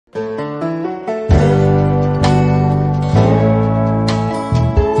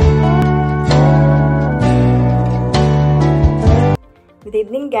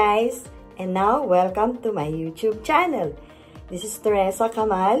guys, and now welcome to my YouTube channel. This is Teresa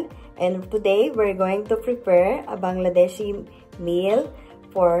Kamal, and today we're going to prepare a Bangladeshi meal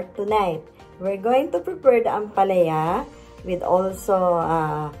for tonight. We're going to prepare the ampalaya with also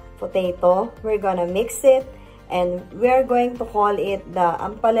potato. We're gonna mix it, and we're going to call it the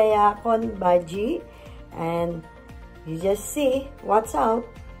ampalaya con Bhaji, and you just see what's out.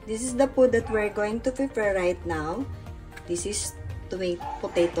 This is the food that we're going to prepare right now. This is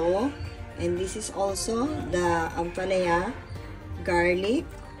potato, and this is also the ampalaya, garlic,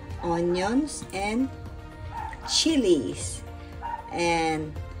 onions, and chilies.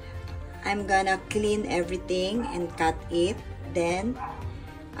 And I'm gonna clean everything and cut it. Then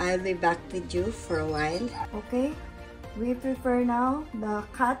I'll be back with you for a while. Okay, we prepare now the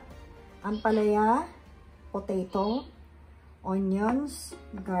cut ampalaya, potato, onions,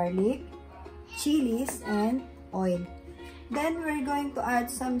 garlic, chilies, and oil. Then we're going to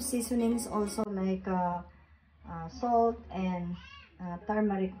add some seasonings also, like salt and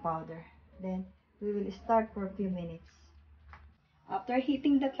turmeric powder. Then we will start for a few minutes. After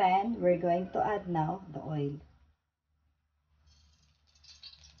heating the pan, we're going to add now the oil.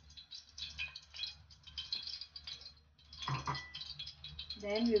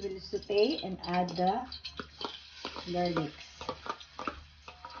 Then we will saute and add the garlic.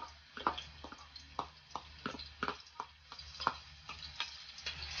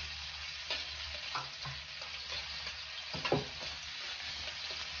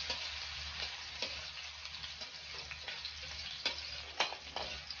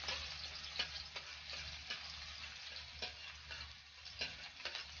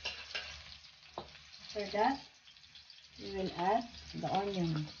 After that, we will add the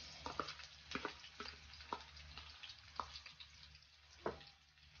onions.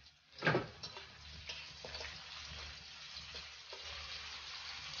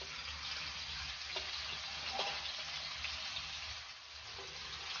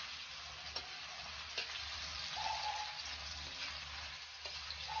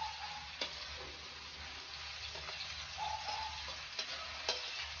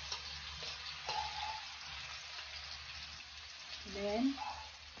 Then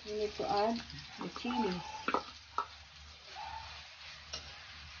we need to add the chilies.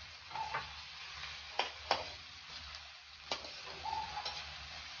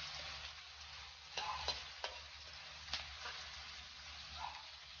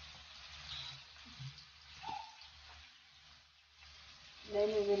 Then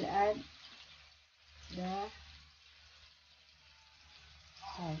we will add the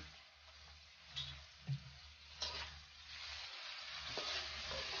salt.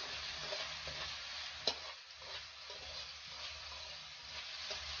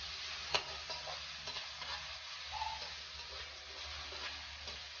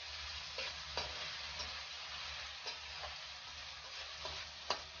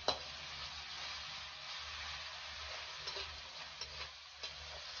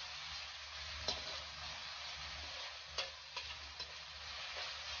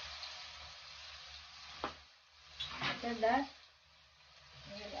 After that,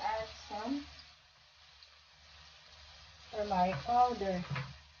 we will add some turmeric powder.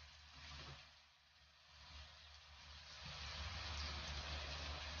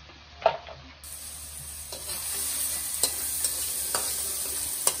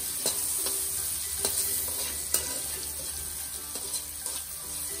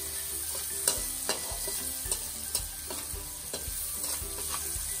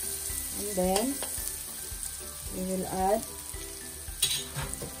 And then we will add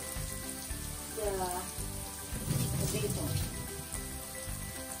the potato.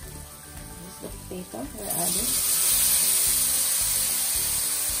 This is the potato we're adding.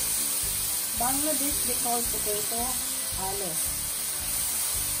 Bangladesh, they call potato aloo.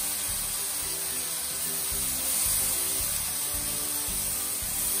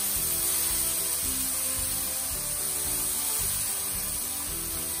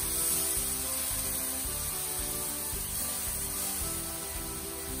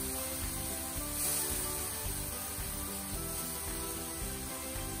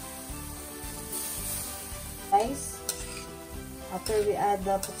 Guys, after we add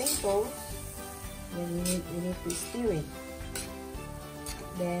the potato, then we need to stir it.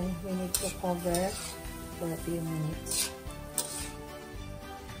 Then we need to cover for a few minutes.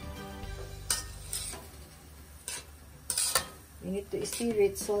 We need to stir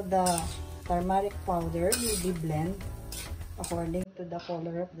it so the turmeric powder will be blended according to the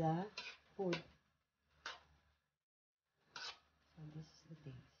color of the food. So this is the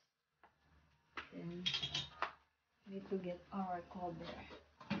thing. Then we need to get our cover.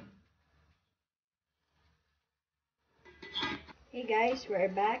 Hey guys,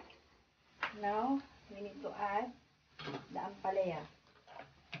 we're back. Now, we need to add the ampalaya.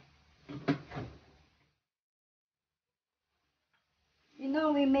 You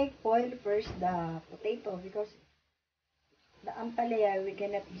know, we make boil first the potato because the ampalaya, we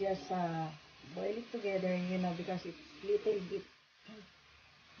cannot just boil it together, you know, because it's little bit,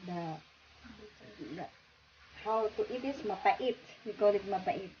 the, the how to eat is mapait. We call it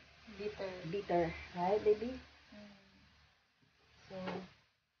mapait. Bitter. Bitter, right, baby? So,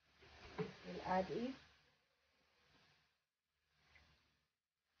 we'll add it.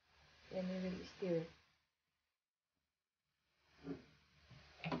 Then we will stir.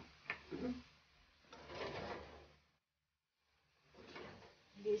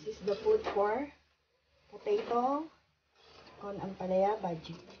 This is the food for potato on ampalaya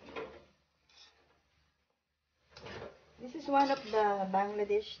bhaji. This is one of the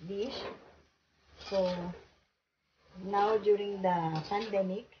Bangladesh dish. So now during the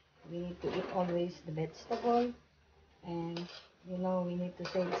pandemic, we need to eat always the vegetable, and you know we need to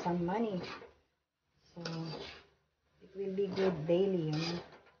save some money. So it will be good daily, you know.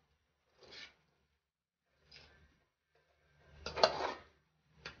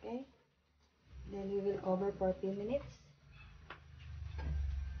 Okay. Then we will cover for 10 minutes.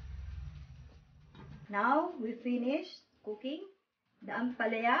 Now we finished cooking the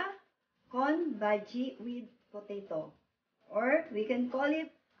ampalaya con bhaji with potato, or we can call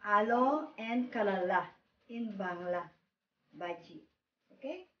it alo and kalala in Bangla, bhaji.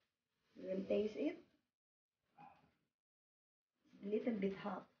 Okay, we will taste it. A little bit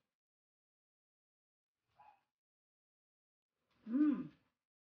hot.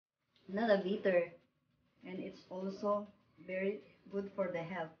 Not a bitter, and it's also very good for the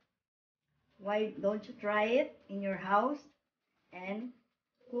health. Why don't you try it in your house and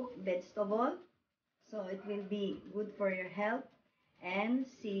cook vegetable, so it will be good for your health. And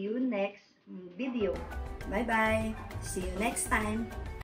see you next video. Bye bye. See you next time.